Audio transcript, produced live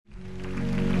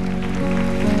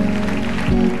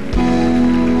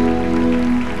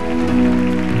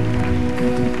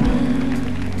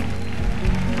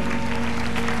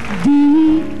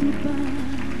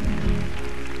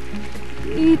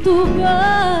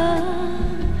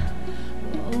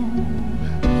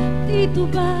Ito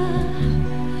ba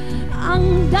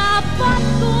ang dapat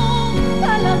kong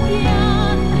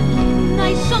talagyan na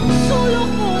isang sulok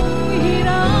kong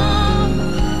hirap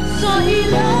sa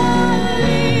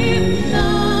ilalim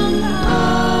ng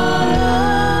araw?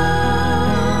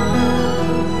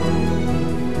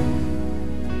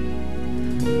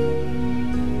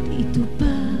 Ito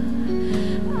ba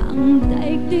ang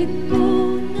daigdig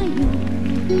ko ngayon?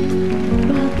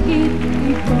 Bakit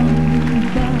ibang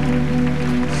iba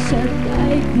sa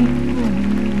daigdig ko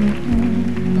noon?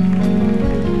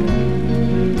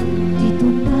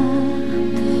 Dito ba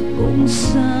kung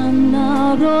saan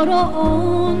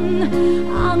naroroon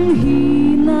ang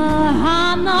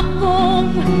hinahanap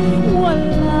kong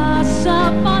wala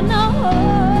sa panahon?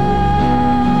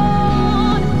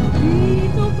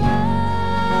 Dito ba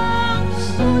ang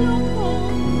sulok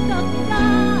kong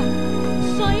takda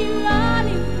sa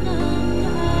ilalim ng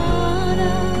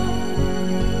araw?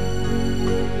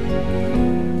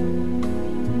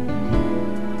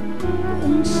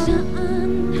 Kung saan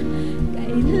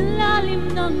kay lalim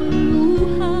ng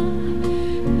luha,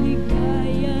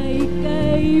 ligaya'y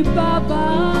kay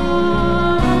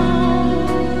babaw.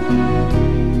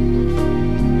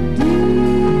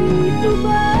 Dito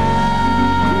ba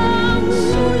ang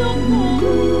sulok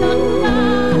kong takda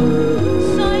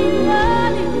sa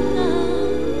ilalim ng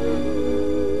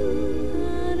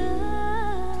araw?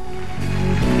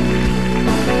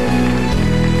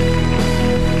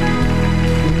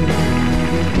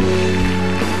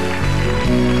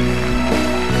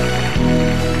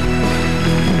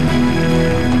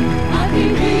 At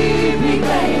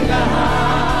ibibigay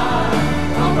lahat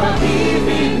ang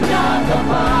pag-ibig na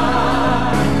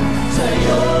tapat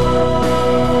sa'yo.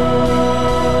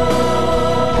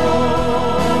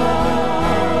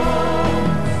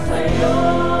 Sa'yo.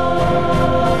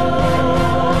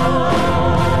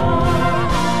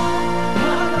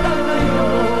 Hanggang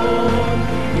ngayon,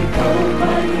 ikaw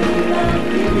pa rin ang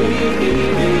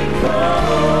iniibig ko.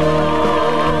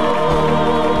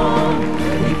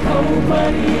 Ikaw pa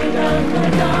rin ang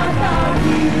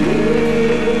nananatili.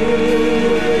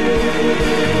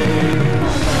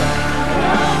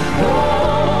 Pangarap ko,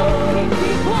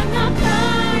 hindi ko na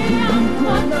kayang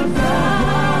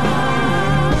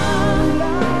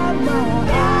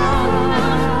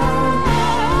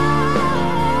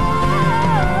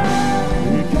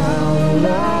Ikaw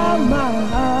lamang.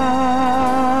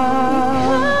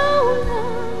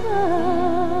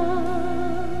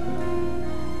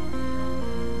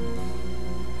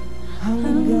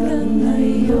 Hanggang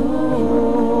ngayon.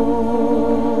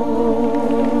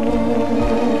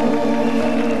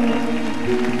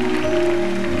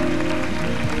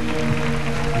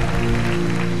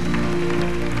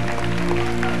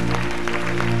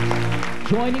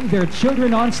 Joining their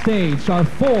children on stage are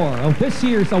 4 of this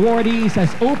year's awardees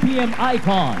as OPM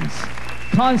icons: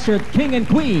 Concert King and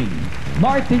Queen,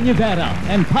 Martin Rivera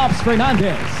and Pops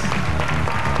Fernandez,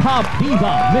 Pop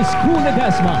Diva Miss Kuh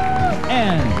Ledesma,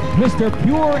 and Mr.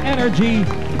 Pure Energy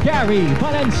Gary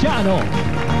Valenciano.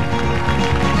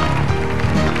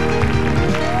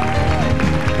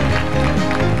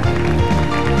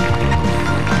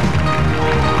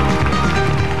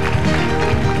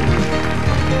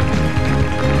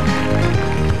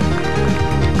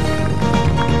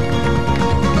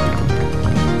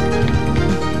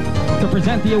 To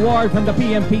present the award from the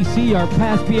PMPC are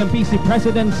past PMPC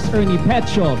presidents Ernie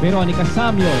Pecho, Veronica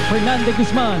Samuel, Fernando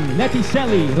Guzman, Letty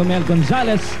Selly, Romel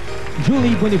Gonzalez,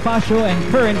 Julie Bonifacio, and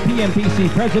current PMPC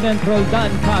President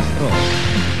Roldan Castro.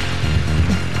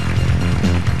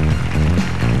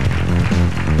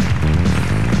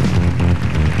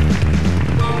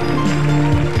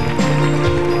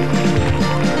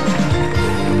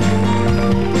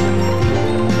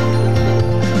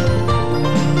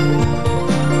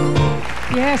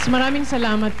 Yes, maraming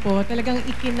salamat po. Talagang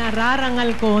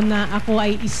ikinararangal ko na ako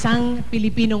ay isang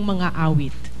Pilipinong mga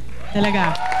awit.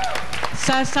 Talaga.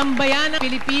 Sa sambayan ng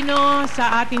Pilipino,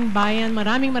 sa ating bayan,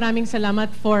 maraming salamat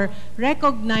for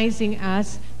recognizing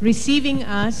us, receiving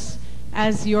us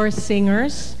as your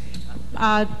singers.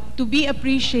 To be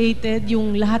appreciated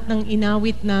yung lahat ng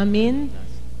inawit namin.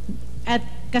 At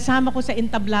kasama ko sa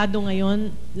entablado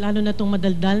ngayon, lalo na itong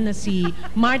madaldal na si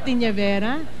Martin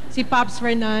Rivera, si Pops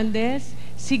Fernandez,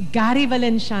 si Gary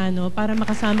Valenciano, para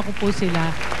makasama ko po sila.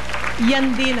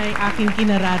 Yan din ay aking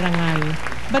kinararangal.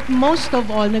 But most of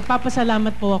all,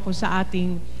 nagpapasalamat po ako sa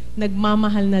ating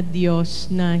nagmamahal na Diyos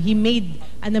na He made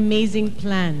an amazing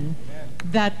plan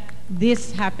that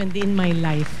this happened in my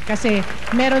life. Kasi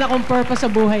meron akong purpose sa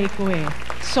buhay ko eh.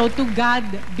 So to God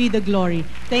be the glory.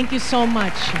 Thank you so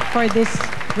much for this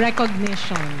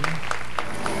recognition.